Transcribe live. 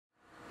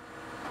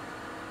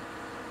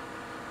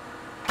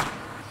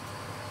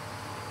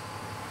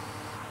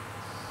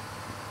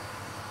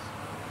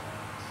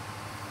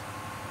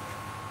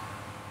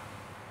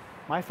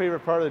My favorite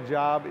part of the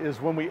job is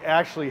when we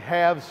actually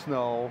have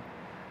snow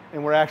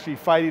and we're actually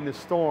fighting the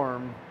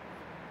storm,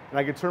 and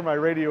I can turn my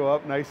radio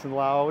up nice and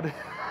loud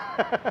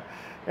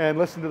and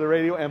listen to the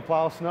radio and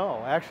plow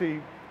snow.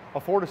 Actually, a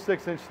 4 to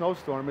 6 inch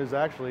snowstorm is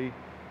actually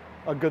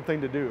a good thing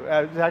to do.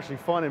 It's actually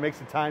fun. It makes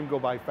the time go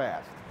by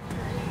fast.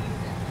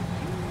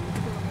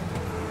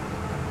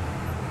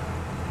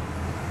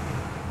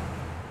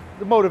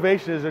 The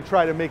motivation is to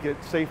try to make it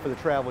safe for the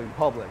traveling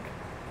public.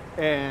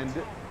 And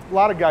a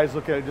lot of guys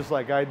look at it just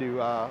like I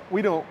do.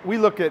 We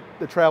look at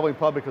the traveling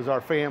public as our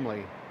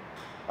family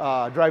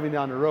driving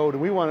down the road,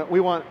 and we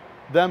want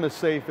them as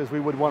safe as we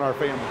would want our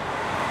family.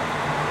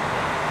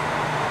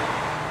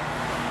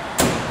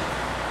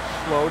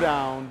 Slow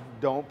down,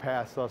 don't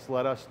pass us,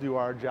 let us do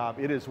our job.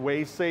 It is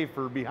way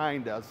safer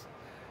behind us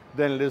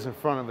than it is in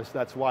front of us.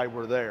 That's why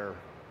we're there.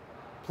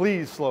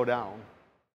 Please slow down.